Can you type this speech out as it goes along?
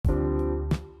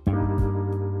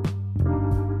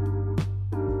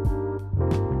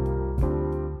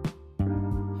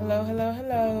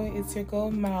It's your girl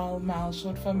Mal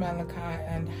short for Malachi,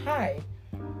 and hi,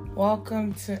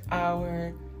 welcome to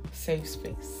our safe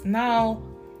space. Now,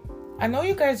 I know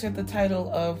you guys read the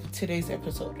title of today's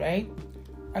episode, right?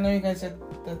 But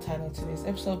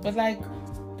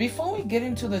before we get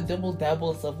into the double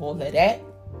dabbles of all of that,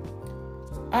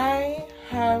 I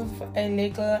have a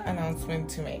legal announcement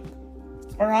to make.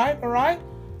 Alright?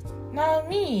 Now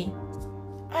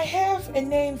I have a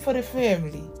name for the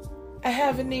family. I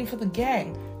have a name for the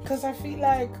gang. Because I feel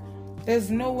like there's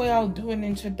no way I'll do an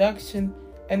introduction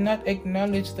and not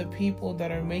acknowledge the people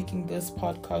that are making this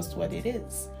podcast what it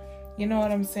is. You know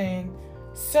what I'm saying?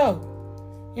 So,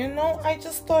 I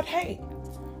just thought, hey,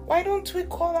 why don't we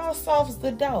call ourselves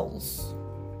the Dells?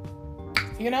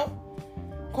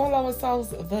 Call ourselves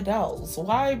the Dells.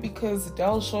 Why? Because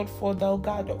Del short for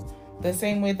Delgado. The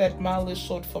same way that Mal is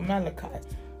short for Malachi.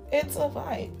 It's a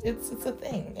vibe. It's a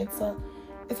thing. It's a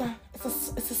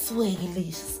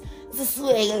swagalicious. It's a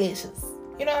swagalicious.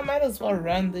 I might as well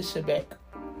run this shit back.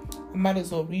 I might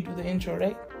as well redo the intro,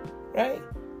 right?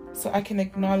 So I can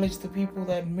acknowledge the people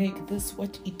that make this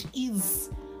what it is.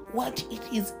 What it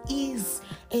is,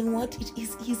 and what it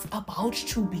is about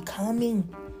to becoming.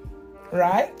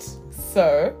 Right?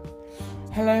 So,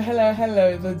 hello,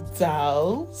 the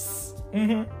Dells.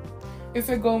 It's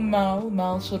a girl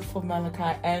Mal short for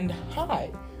Malachi, and hi,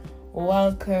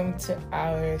 welcome to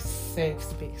our safe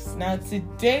space. Now,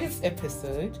 today's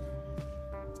episode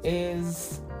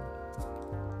is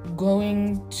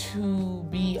going to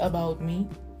be about me.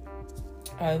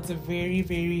 It's a very,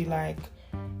 very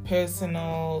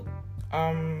personal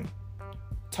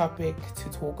topic to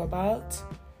talk about.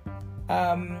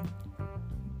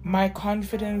 My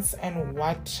confidence and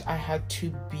what I had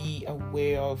to be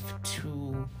aware of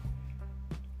to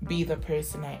be the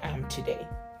person I am today,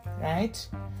 right?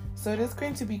 So it is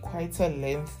going to be quite a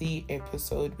lengthy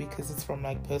episode because it's from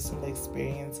personal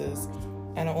experiences,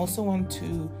 and I also want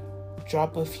to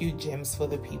drop a few gems for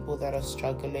the people that are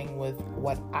struggling with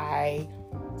what I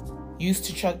used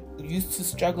to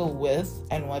struggle with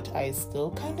and what I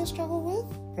still kind of struggle with,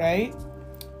 right?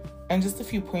 And just a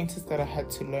few pointers that I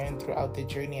had to learn throughout the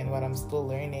journey and what I'm still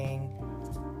learning.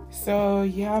 So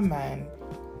yeah, man,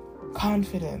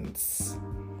 confidence.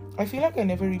 I feel like I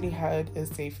never really had a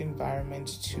safe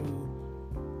environment to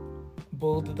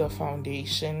build the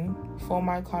foundation for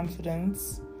my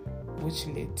confidence, which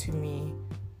led to me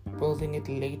building it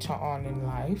later on in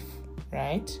life,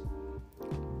 right?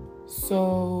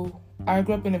 So I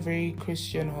grew up in a very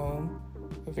Christian home,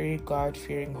 a very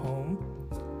God-fearing home.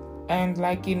 And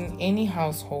like in any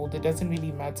household, it doesn't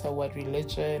really matter what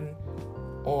religion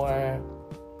or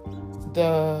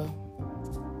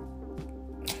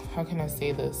how can I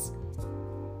say this?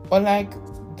 Or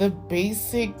the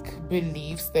basic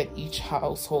beliefs that each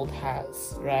household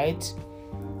has, right?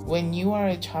 When you are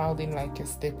a child in your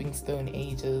stepping stone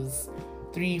ages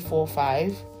 3, 4,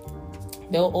 5,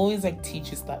 they'll always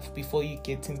teach you stuff before you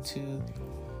get into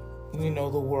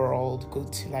the world. Go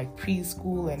to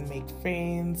preschool and make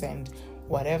friends and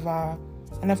whatever.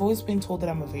 And I've always been told that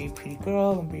I'm a very pretty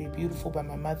girl, I'm very beautiful by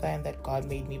my mother, and that God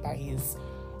made me by his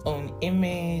own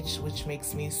image, which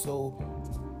makes me so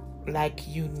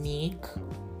unique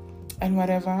and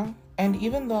whatever. And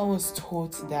even though I was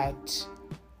taught that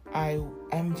I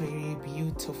am very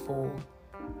beautiful,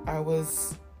 I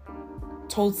was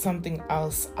told something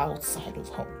else outside of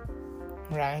home,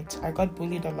 right? I got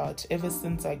bullied a lot ever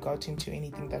since I got into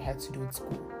anything that had to do with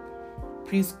school.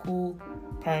 Preschool,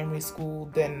 primary school,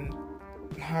 then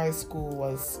high school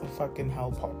was a fucking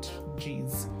hell pot.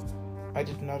 Jeez. I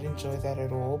did not enjoy that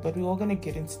at all, but we're all going to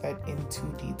get into that into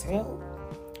detail,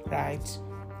 right?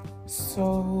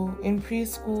 So in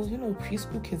preschool,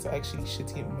 preschool kids are actually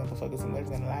shitty motherfuckers. I'm not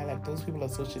even gonna lie, those people are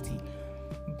so shitty.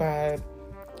 But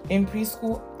in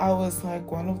preschool, I was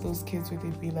one of those kids where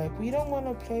they'd be we don't want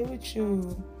to play with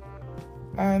you.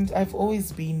 And I've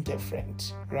always been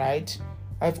different, right?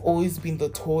 I've always been the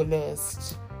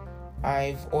tallest.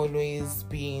 I've always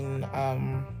been,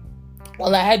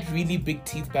 I had really big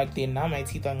teeth back then. Now my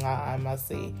teeth are not, I must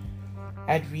say.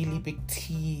 I had really big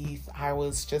teeth. I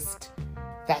was just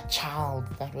that child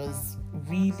that was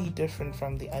really different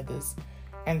from the others.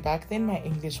 And back then my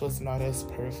English was not as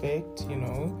perfect,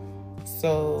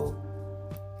 So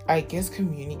I guess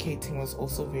communicating was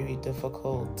also very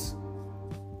difficult.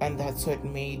 And that's what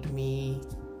made me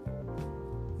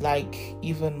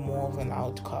even more of an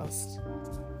outcast.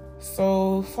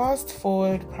 So fast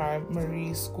forward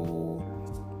primary school,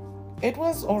 it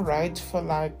was alright for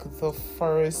the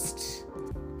first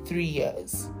 3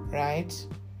 years, right?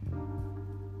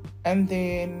 And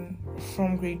then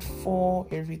from grade 4,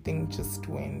 everything just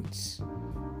went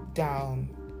down.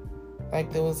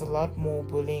 Like, there was a lot more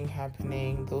bullying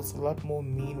happening. There was a lot more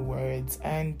mean words.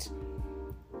 And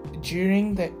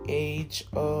during the age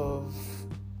of,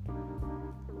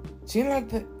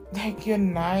 you're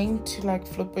 9 to like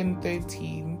flipping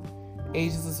 13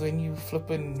 ages is when you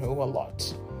flipping know a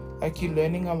lot. Like, you're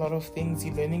learning a lot of things.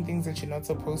 You're learning things that you're not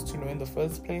supposed to know in the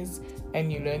first place.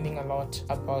 And you're learning a lot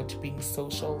about being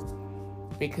social,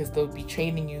 because they'll be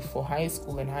training you for high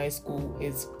school, and high school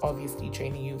is obviously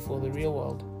training you for the real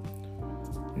world.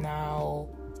 Now,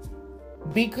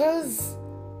 because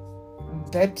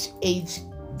that age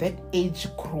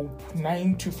group,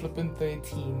 9 to flipping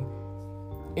 13,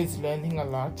 is learning a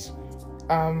lot,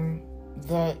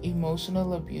 the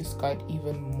emotional abuse got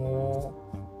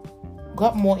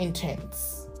more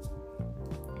intense,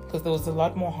 because there was a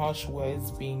lot more harsh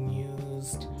words being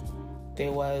used.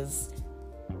 There was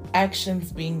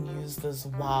actions being used as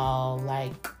well.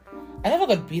 Like, I never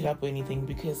got beat up or anything,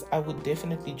 because I would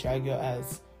definitely drag your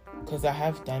ass, because I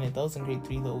have done it. That was in grade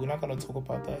 3 though. We're not going to talk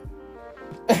about that.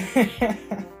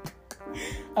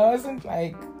 I wasn't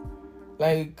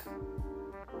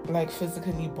like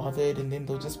physically bothered, and then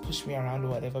they'll just push me around or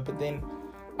whatever. But then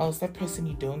I was that person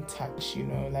you don't touch,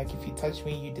 like, if you touch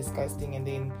me, you're disgusting, and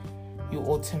then you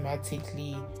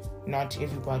automatically not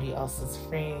everybody else's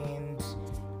friend.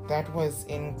 That was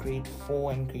in grade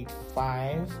 4 and grade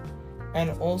 5,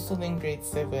 and also in grade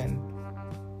 7,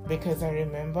 because I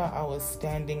remember I was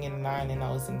standing in line and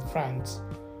I was in front,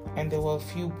 and there were a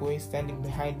few boys standing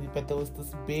behind me, but there was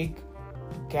this big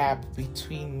gap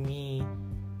between me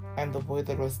and the boy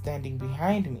that was standing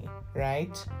behind me,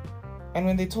 right? And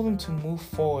when they told him to move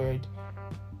forward,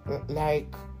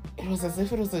 like, it was as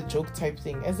if it was a joke type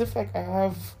thing, as if like I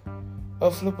have a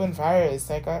flippant virus.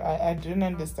 Like, I didn't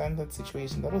understand that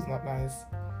situation. That was not nice.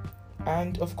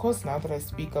 And of course, now that I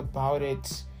speak about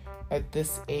it at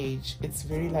this age, it's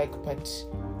very like, but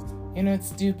it's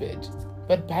stupid.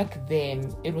 But back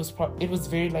then, it was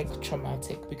very like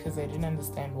traumatic, because I didn't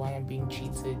understand why I'm being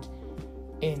treated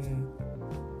in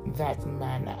that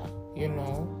manner.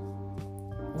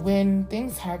 When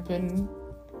things happen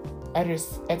at a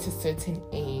certain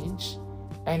age,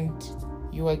 and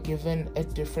you are given a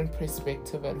different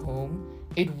perspective at home,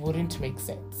 it wouldn't make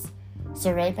sense.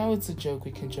 So right now it's a joke.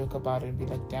 We can joke about it and be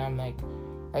like, damn, like,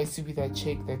 I used to be that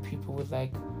chick that people would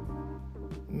like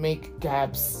make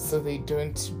gaps so they're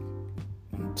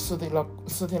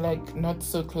like not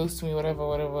so close to me,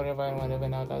 whatever, and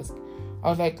I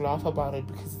would like laugh about it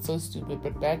because it's so stupid.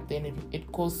 But back then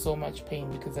it caused so much pain,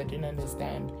 because I didn't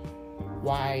understand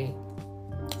why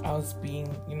I was being,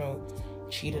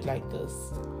 treated like this.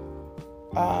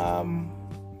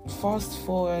 Fast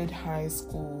forward high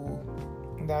school,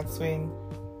 that's when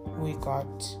we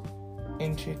got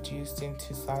introduced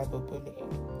into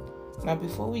cyberbullying. Now,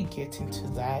 before we get into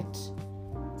that,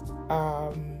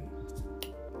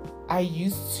 I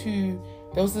used to,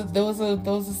 there was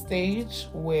a stage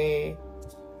where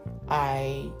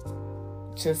I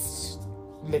just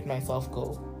let myself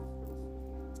go.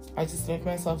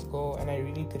 And I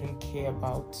really didn't care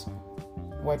about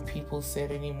what people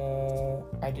said anymore.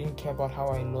 I didn't care about how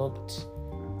I looked.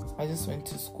 I just went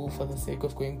to school for the sake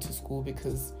of going to school,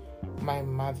 because my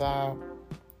mother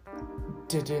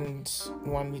didn't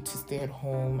want me to stay at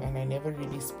home, and I never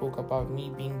really spoke about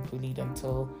me being bullied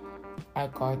until I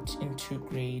got into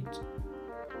grade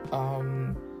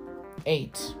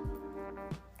 8.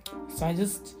 So I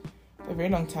just, for a very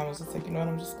long time, I was just like,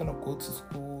 I'm just gonna go to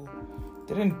school.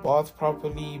 Didn't bath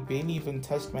properly, barely even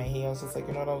touched my hair. I was just like,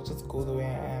 I'll just go the way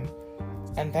I am.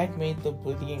 And that made the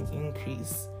bullying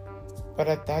increase. But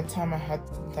at that time, I had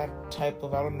that type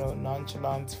of,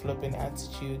 nonchalant, flippant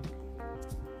attitude.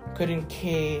 Couldn't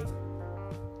care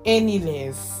any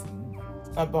less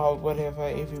about whatever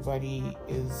everybody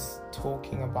is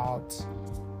talking about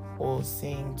or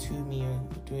saying to me or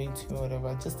doing to me, whatever.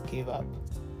 I just gave up.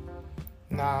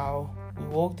 Now, we're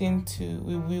walking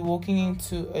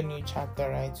into a new chapter,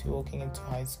 right? We're walking into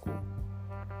high school.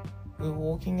 We're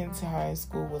walking into high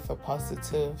school with a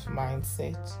positive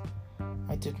mindset.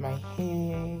 I did my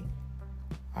hair.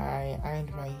 I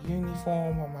ironed my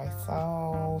uniform on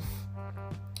myself.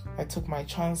 I took my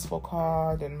transfer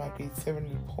card and my grade 7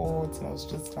 reports, and I was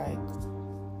just like,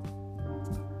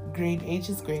 grade 8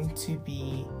 is going to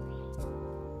be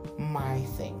my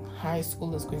thing. High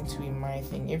school is going to be my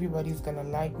thing. Everybody's gonna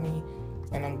like me,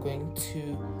 and I'm going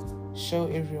to show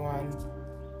everyone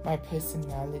my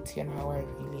personality and how I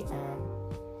really am.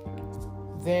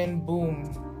 Then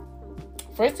boom.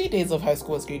 First 3 days of high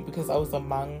school was great because I was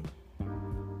among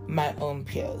my own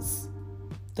peers.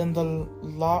 Then the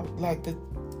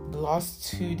last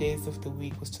 2 days of the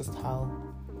week was just hell.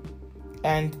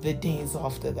 and the days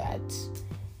after that.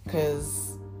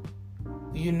 Because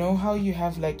you know how you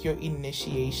have like your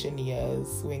initiation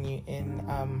years when you're in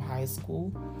high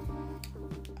school?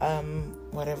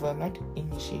 Whatever, not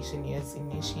initiation years,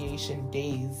 initiation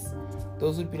days.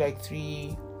 Those would be like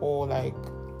 3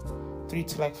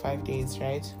 to 5 days,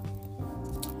 right?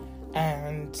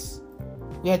 And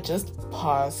we had just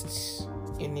passed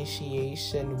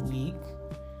initiation week,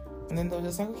 and then they were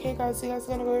just like, okay guys, you guys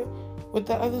are gonna go with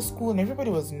the other school, and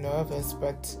everybody was nervous,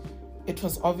 but it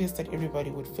was obvious that everybody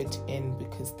would fit in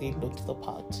because they looked the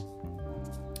part.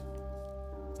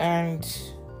 And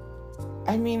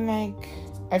I mean, like,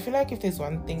 I feel like if there's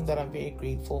one thing that I'm very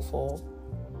grateful for,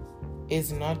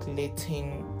 is not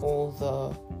letting all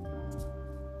the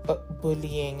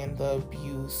bullying and the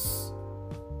abuse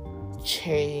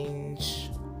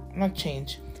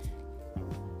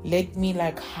let me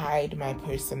like hide my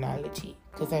personality,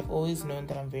 because I've always known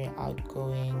that I'm very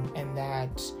outgoing and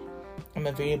that I'm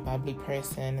a very bubbly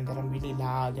person and that I'm really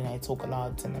loud and I talk a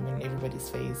lot and I'm in everybody's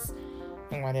face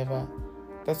and whatever.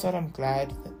 That's what I'm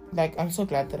glad. Like, I'm so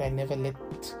glad that I never let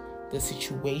the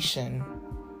situation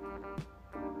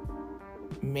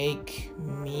make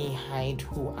me hide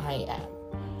who I am.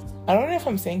 I don't know if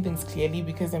I'm saying things clearly,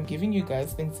 because I'm giving you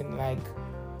guys things in like,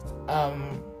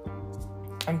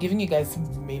 I'm giving you guys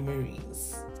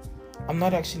memories. I'm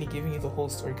not actually giving you the whole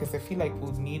story, because I feel like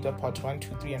we'll need a part 1,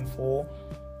 2, 3, and 4.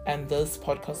 And this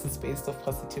podcast is based off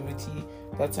positivity.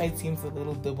 That's why it seems a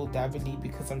little double-dabbly,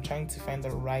 because I'm trying to find the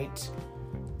right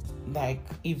like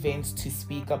events to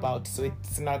speak about, so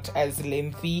it's not as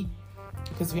lengthy,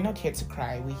 because we're not here to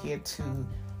cry, we're here to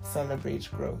celebrate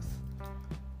growth.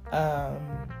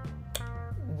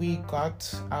 We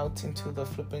got out into the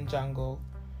flipping jungle,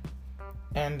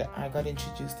 and I got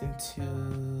introduced to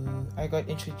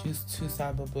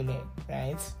cyberbullying,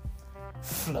 right?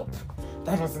 Flip.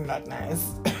 That was not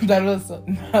nice. that was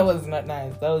not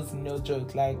nice. That was no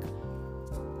joke. Like,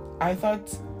 I thought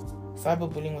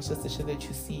cyberbullying was just the shit that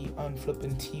you see on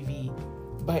flipping TV,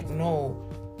 but no,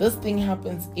 this thing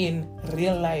happens in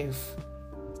real life.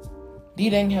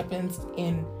 Dating happens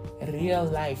in real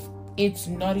life. It's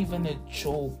not even a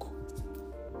joke.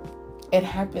 It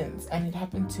happens, and it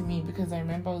happened to me, because I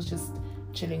remember I was just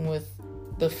chilling with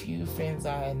the few friends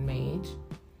I had made,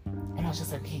 and I was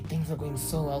just like, hey, things are going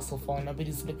so well so far.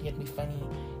 Nobody's looking at me funny.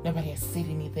 Nobody has said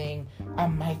anything. I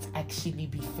might actually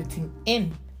be fitting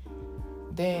in.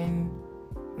 Then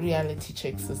reality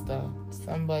check, sister.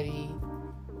 Somebody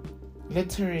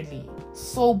literally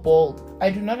so bold.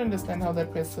 I do not understand how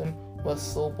that person was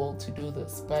so bold to do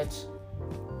this, but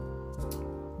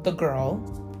the girl,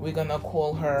 we're gonna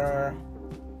call her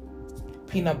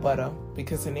Peanut Butter,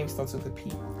 because her name starts with a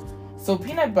P. So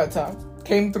Peanut Butter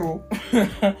came through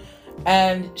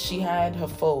and she had her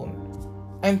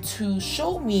phone, and to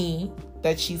show me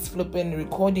that she's flipping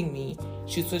recording me,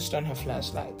 she switched on her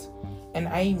flashlight, and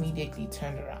I immediately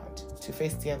turned around to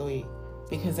face the other way,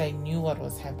 because I knew what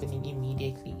was happening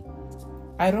immediately.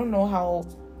 I don't know how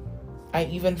I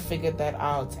even figured that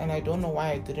out, and I don't know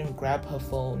why I didn't grab her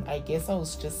phone. I guess I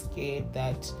was just scared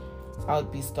that I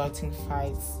would be starting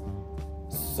fights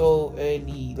so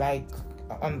early, like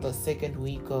on the second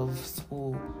week of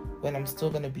school, when I'm still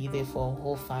going to be there for a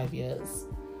whole 5 years.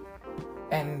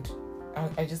 And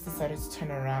I just decided to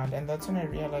turn around, and that's when I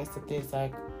realized that there's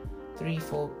like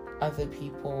 3-4 other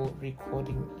people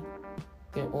recording me.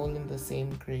 They're all in the same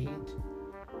grade.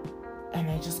 And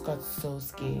I just got so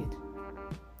scared.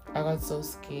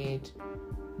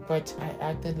 But I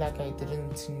acted like I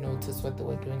didn't notice what they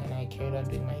were doing, and I carried on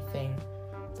doing my thing.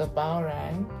 The bell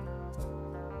rang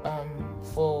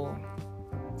for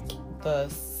the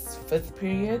 5th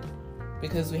period,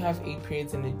 because we have 8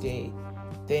 periods in a day.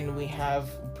 Then we have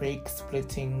break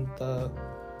splitting the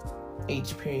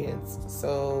 8 periods.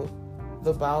 So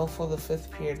the bell for the 5th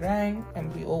period rang,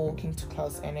 and we all walked into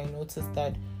class, and I noticed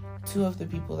that 2 of the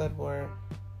people that were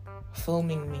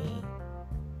filming me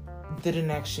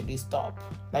didn't actually stop.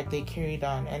 Like, they carried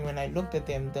on, and when I looked at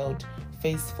them, they would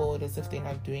face forward as if they're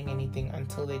not doing anything,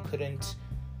 until they couldn't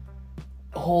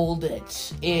hold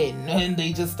it in, and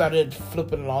they just started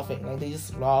flipping laughing. Like, they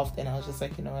just laughed, and I was just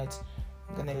like, you know what,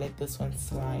 I'm gonna let this one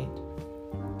slide.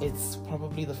 It's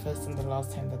probably the first and the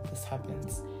last time that this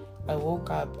happens. I woke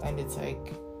up, and it's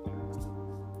like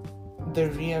the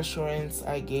reassurance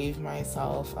I gave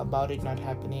myself about it not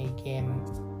happening again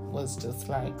was just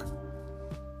like,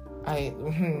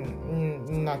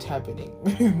 not happening.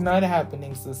 Not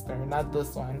happening, sister. Not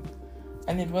this one.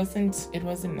 And it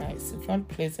wasn't nice. It's not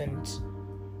pleasant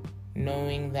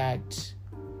knowing that,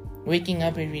 waking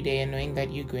up every day and knowing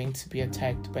that you're going to be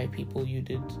attacked by people you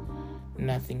did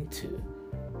nothing to.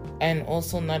 And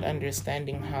also not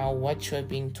understanding how what you're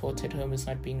being taught at home is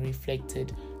not being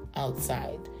reflected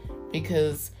outside.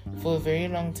 Because for a very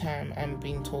long time, I'm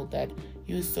being told that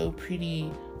you're so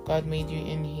pretty, God made you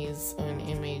in his own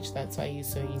image, that's why you're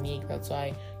so unique, that's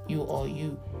why you are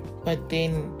you. But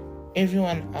then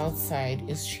everyone outside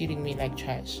is treating me like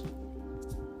trash.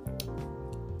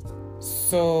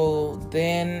 So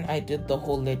then I did the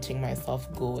whole letting myself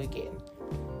go again.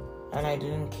 And I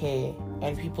didn't care.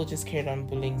 And people just carried on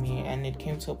bullying me. And it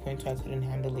came to a point where I couldn't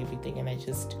handle everything. And I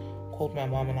just called my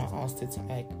mom and I asked her to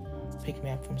pick me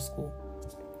up from school.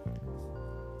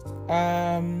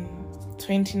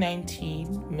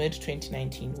 2019,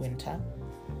 mid-2019 winter,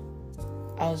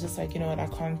 I was just like, you know what, I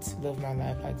can't live my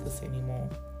life like this anymore.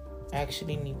 I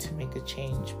actually need to make a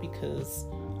change because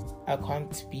I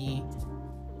can't be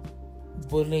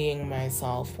bullying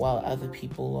myself while other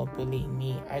people are bullying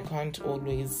me. I can't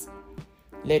always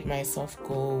let myself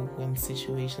go when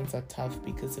situations are tough,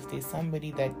 because if there's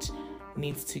somebody that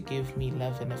needs to give me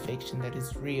love and affection that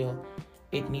is real,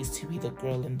 it needs to be the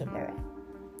girl in the mirror.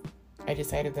 I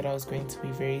decided that I was going to be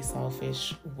very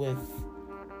selfish with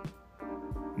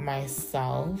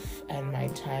myself and my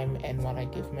time and what I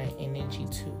give my energy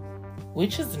to,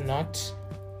 which is not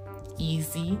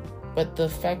easy. But the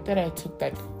fact that I took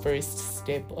that first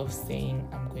step of saying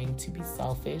I'm going to be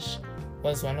selfish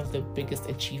was one of the biggest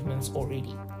achievements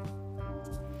already.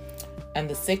 And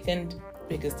the second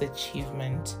biggest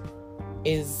achievement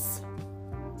is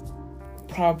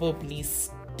probably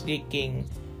sticking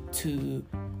to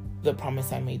the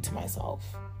promise I made to myself.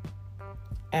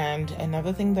 And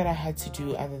another thing that I had to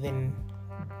do, other than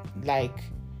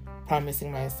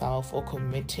promising myself or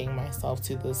committing myself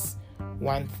to this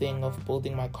one thing of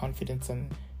building my confidence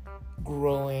and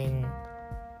growing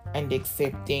and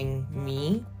accepting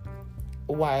me,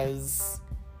 was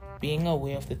being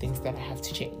aware of the things that I have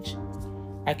to change.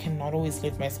 I cannot always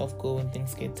let myself go when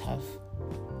things get tough.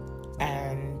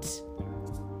 And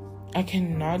I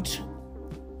cannot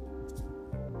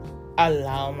always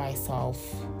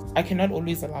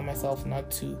allow myself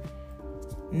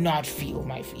not feel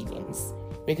my feelings.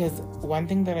 Because one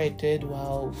thing that I did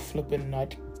while flipping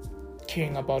not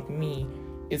caring about me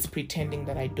is pretending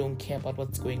that I don't care about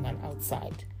what's going on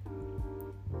outside.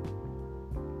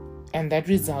 And that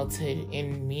resulted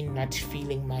in me not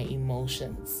feeling my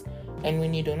emotions. And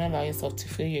when you don't allow yourself to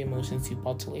feel your emotions, you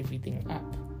bottle everything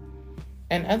up.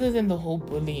 And other than the whole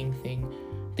bullying thing,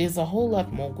 there's a whole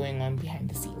lot more going on behind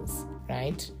the scenes,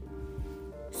 right?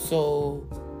 So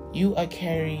you are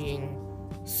carrying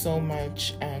so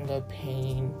much anger,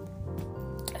 pain,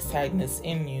 sadness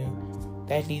in you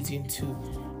that leads you into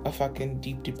a fucking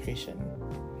deep depression.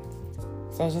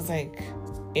 So I was just like,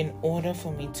 in order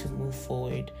for me to move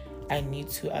forward, I need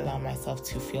to allow myself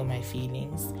to feel my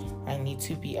feelings. I need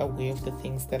to be aware of the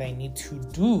things that I need to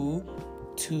do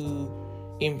to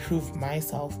improve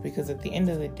myself, because at the end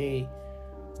of the day,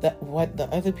 that what the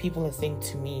other people are saying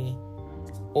to me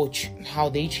or how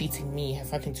they're treating me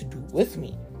has nothing to do with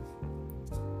me.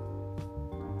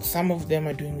 Some of them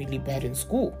are doing really bad in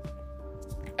school.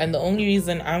 And the only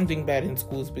reason I'm doing bad in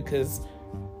school is because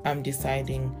I'm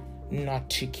deciding not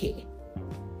to care.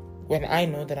 When I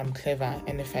know that I'm clever,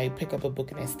 and if I pick up a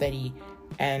book and I study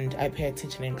and I pay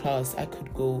attention in class, I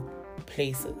could go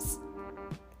places.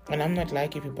 And I'm not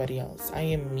like everybody else. I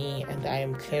am me, and I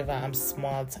am clever, I'm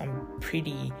smart, I'm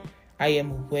pretty, I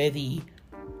am worthy,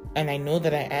 and I know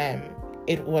that I am.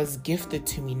 It was gifted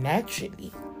to me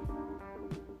naturally.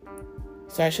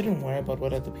 So I shouldn't worry about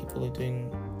what other people are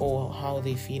doing or how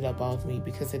they feel about me,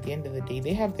 because at the end of the day,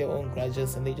 they have their own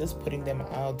grudges and they're just putting them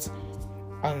out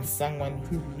on someone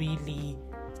who really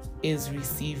is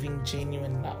receiving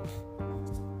genuine love.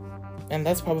 And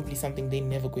that's probably something they're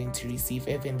never going to receive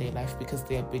ever in their life, because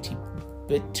they are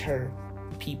bitter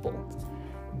people.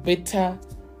 Bitter,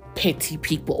 petty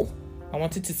people. I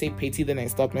wanted to say petty, then I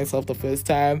stopped myself the first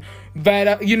time.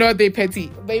 But, they're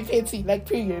petty. They're petty,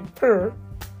 period. Per.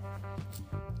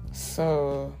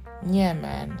 So, yeah,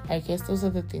 man. I guess those are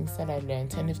the things that I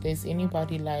learned. And if there's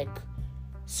anybody,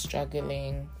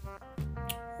 struggling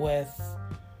with,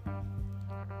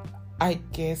 I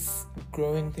guess,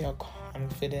 growing their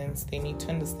confidence, they need to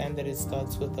understand that it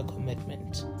starts with a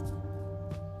commitment.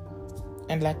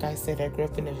 And like I said, I grew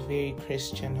up in a very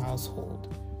Christian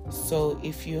household. So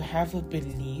if you have a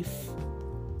belief,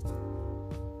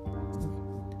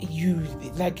 you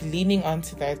leaning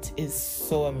onto that is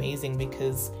so amazing,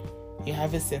 because you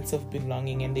have a sense of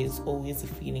belonging and there's always a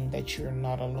feeling that you're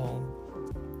not alone.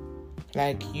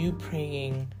 You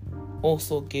praying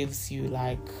also gives you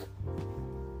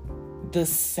the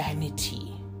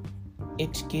sanity.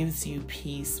 It gives you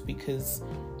peace, because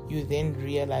you then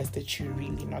realize that you're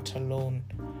really not alone.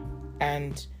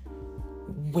 And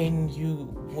when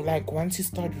you, like, once you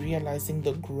start realizing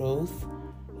the growth,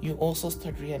 you also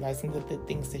start realizing that the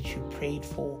things that you prayed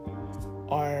for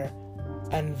are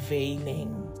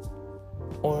unveiling,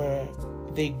 or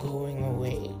they're going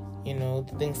away,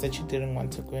 the things that you didn't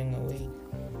want are going away.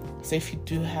 So if you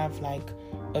do have like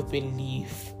a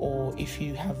belief, or if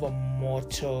you have a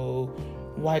motto,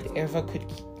 whatever could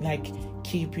like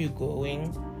keep you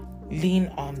going, lean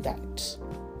on that,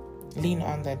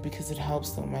 because it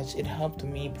helps so much. It helped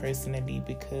me personally,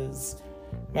 because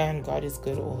man, God is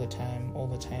good all the time.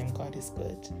 God is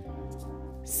good.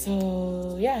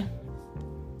 So yeah,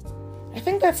 I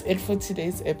think that's it for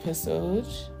today's episode.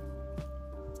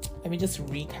 Let me just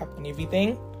recap on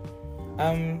everything.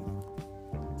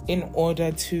 In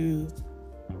order to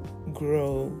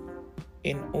grow,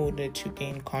 in order to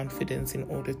gain confidence, in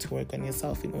order to work on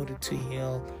yourself, in order to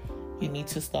heal, you need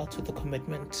to start with a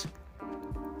commitment.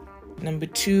 Number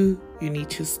 2, you need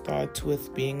to start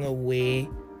with being aware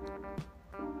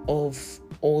of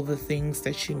all the things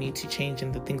that you need to change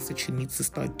and the things that you need to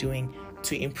start doing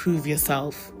to improve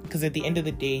yourself. Because at the end of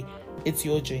the day, it's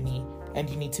your journey and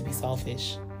you need to be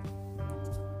selfish.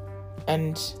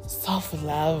 And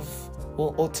self-love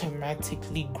will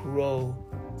automatically grow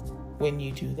when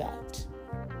you do that.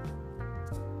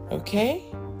 Okay?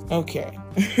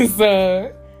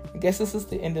 So, I guess this is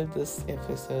the end of this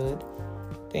episode.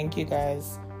 Thank you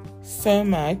guys so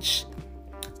much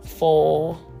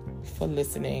for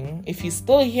listening. If you're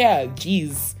still here,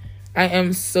 geez, I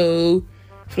am so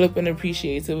flippin'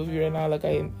 appreciative of you right now.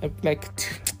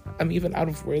 I'm even out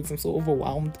of words. I'm so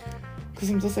overwhelmed, because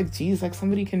I'm just like, geez, like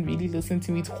somebody can really listen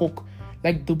to me talk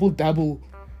like double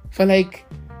for like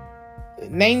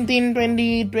 19,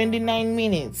 20, 29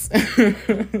 minutes.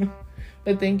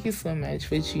 But thank you so much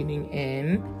for tuning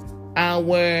in.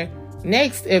 Our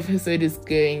next episode is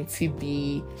going to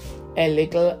be a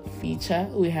little feature.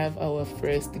 We have our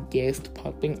first guest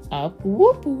popping up.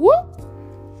 Whoop whoop.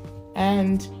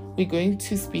 And we're going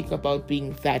to speak about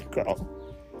being that girl.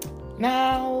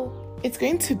 Now, it's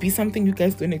going to be something you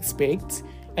guys don't expect.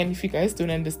 And if you guys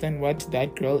don't understand what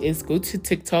that girl is, go to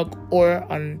TikTok or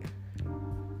on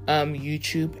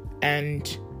YouTube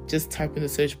and just type in the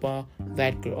search bar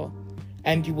that girl,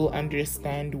 and you will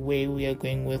understand where we are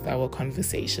going with our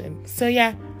conversation. So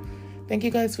yeah, thank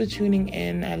you guys for tuning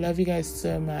in. I love you guys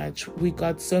so much. We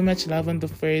got so much love on the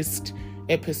first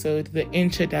episode, the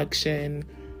introduction.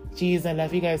 Jeez, I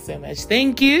love you guys so much.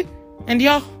 Thank you. And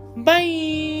y'all,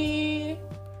 bye.